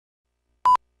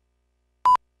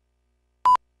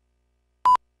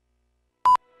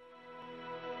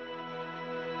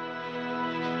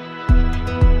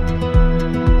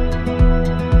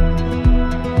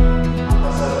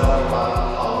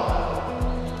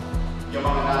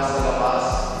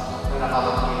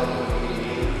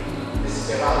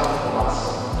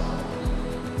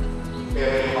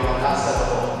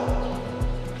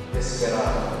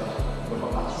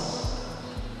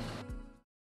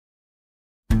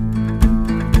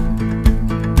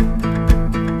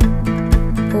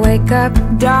Wake up,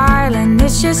 darling,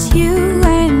 it's just you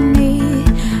and me.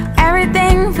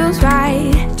 Everything feels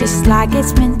right, just like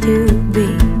it's meant to be.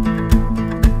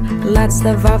 Let's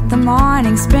live up the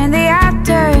morning, spend the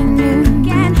afternoon.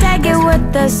 Can't take it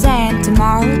with us, and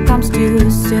tomorrow comes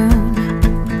too soon.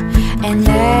 And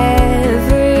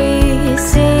every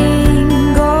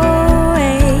single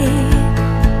way.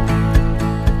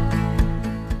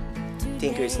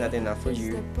 Think it's not enough for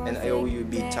you, and I owe you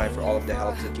big time for all of the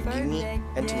help that you give me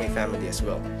and to my family as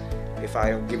well. If I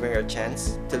am given her a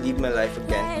chance to live my life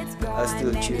again, I'll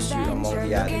still choose you among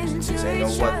the others, since I know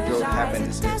what real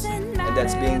happiness is, and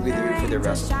that's being with you for the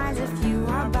rest of my life.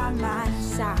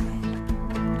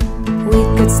 We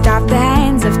could stop the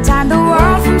hands of time, the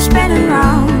world from spinning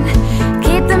round,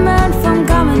 keep the moon from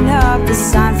coming up, the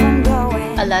sun from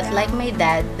going. A lot like my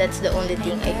dad, that's the only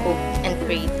thing I hoped and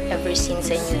prayed ever since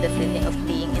I knew the feeling of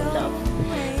being in love.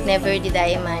 Never did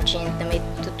I imagine na may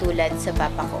tutulad sa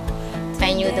papa ko.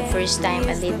 I knew the first time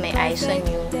I laid my eyes on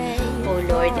you, oh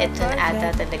Lord, eto na ata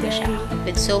talaga siya.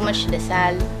 With so much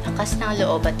dasal, lakas ng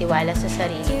loob at tiwala sa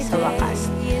sarili sa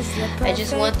wakas. I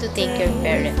just want to thank your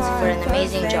parents for an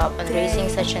amazing job on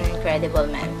raising such an incredible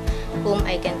man, whom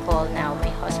I can call now my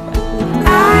husband.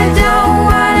 I don't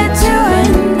want it to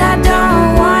end, I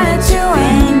don't want it to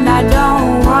end, I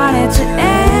don't want it to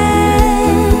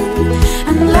end,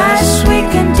 unless we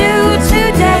can do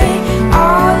today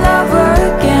all over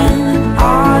again.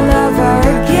 All over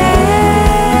again.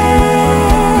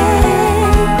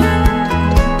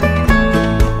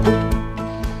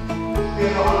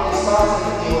 Pero ang isa sa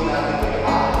natiyo natin ay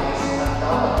aalis at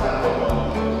dapat lang gawin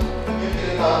yung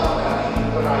tinatawag natin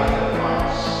bridal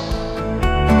march.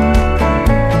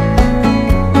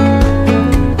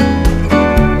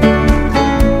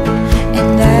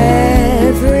 And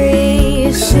every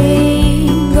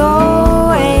single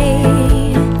way.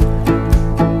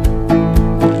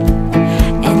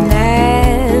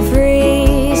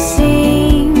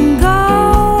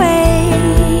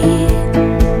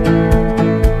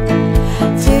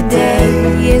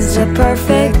 It's a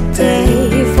perfect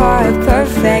day for a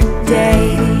perfect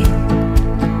day.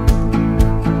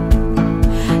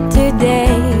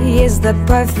 Today is the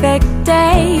perfect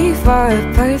day for a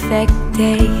perfect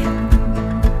day.